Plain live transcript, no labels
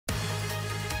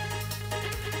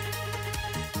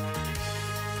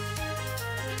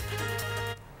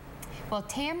Well,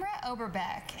 Tamara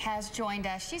Oberbeck has joined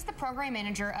us. She's the program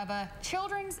manager of a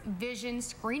children's vision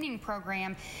screening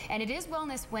program, and it is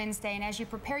Wellness Wednesday. And as you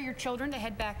prepare your children to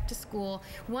head back to school,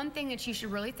 one thing that you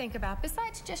should really think about,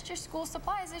 besides just your school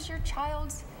supplies, is your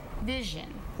child's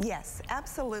vision. Yes,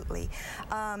 absolutely.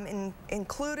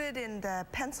 Included in the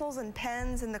pencils and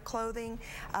pens and the clothing,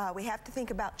 we have to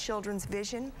think about children's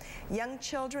vision. Young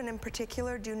children in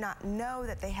particular do not know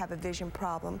that they have a vision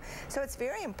problem, so it's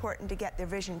very important to get their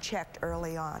vision checked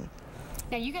early on.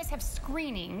 Now, you guys have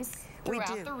screenings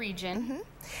throughout the region.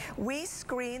 We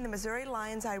screen, the Missouri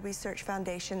Lion's Eye Research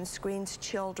Foundation screens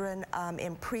children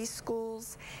in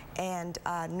preschools and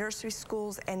nursery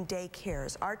schools and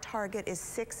daycares. Our target is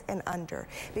 6 and under,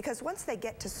 because once they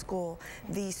get to school,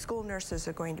 the school nurses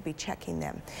are going to be checking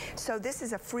them. So this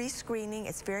is a free screening.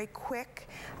 It's very quick,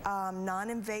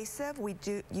 non-invasive. We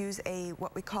do use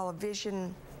what we call a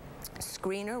vision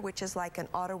screener, which is like an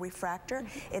auto refractor.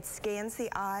 It scans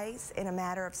the eyes in a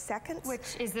matter of seconds.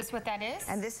 Is this what that is?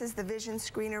 And this is the vision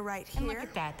screener right here. And look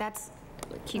at that. That's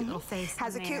a cute little face.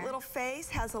 Has a cute little face,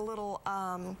 has a little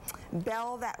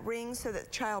bell that rings so that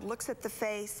the child looks at the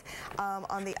face.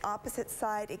 On the opposite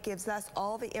side, it gives us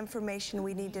all the information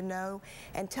we need to know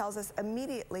and tells us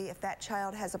immediately if that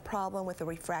child has a problem with the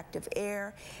refractive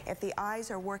error, if the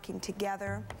eyes are working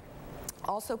together.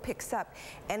 Also picks up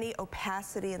any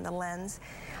opacity in the lens.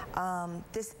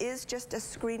 This is just a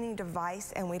screening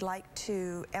device, and we'd like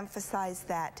to emphasize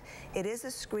that it is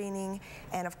a screening,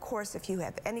 and of course, if you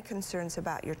have any concerns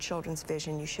about your children's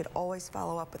vision, you should always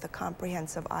follow up with a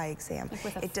comprehensive eye exam.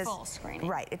 With a full screening.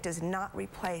 Right, it does not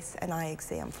replace an eye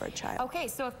exam for a child. Okay,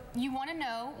 so if you want to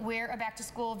know where a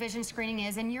back-to-school vision screening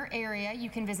is in your area, you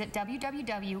can visit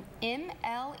www.mlerf.org,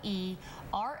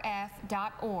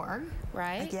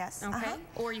 right? Yes. Okay.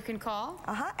 Or you can call?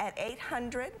 At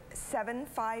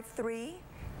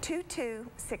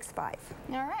 800-753-2265.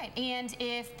 All right. And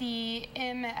if the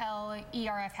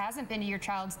MLERF hasn't been to your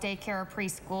child's daycare or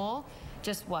preschool,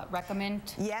 just what,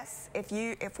 recommend? Yes,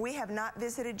 if we have not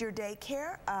visited your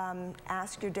daycare,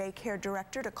 ask your daycare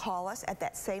director to call us at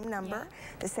that same number,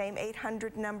 the same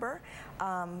 800 number,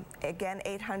 again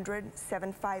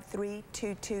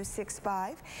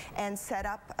 800-753-2265, and set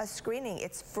up a screening.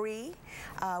 It's free.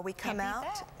 We come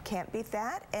out, can't beat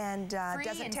that, and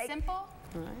doesn't take simple.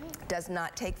 Does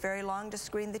not take very long to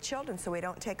screen the children, so we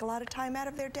don't take a lot of time out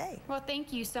of their day. Well,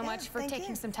 thank you so much for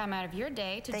taking some time out of your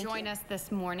day to join us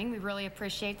this morning. We really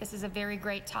appreciate this. Is a very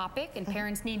great topic, and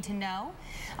parents need to know.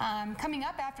 Coming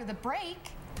up after the break,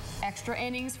 extra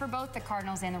innings for both the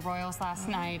Cardinals and the Royals last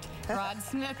night. Rod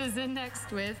Smith is in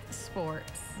next with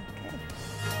sports.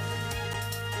 Okay.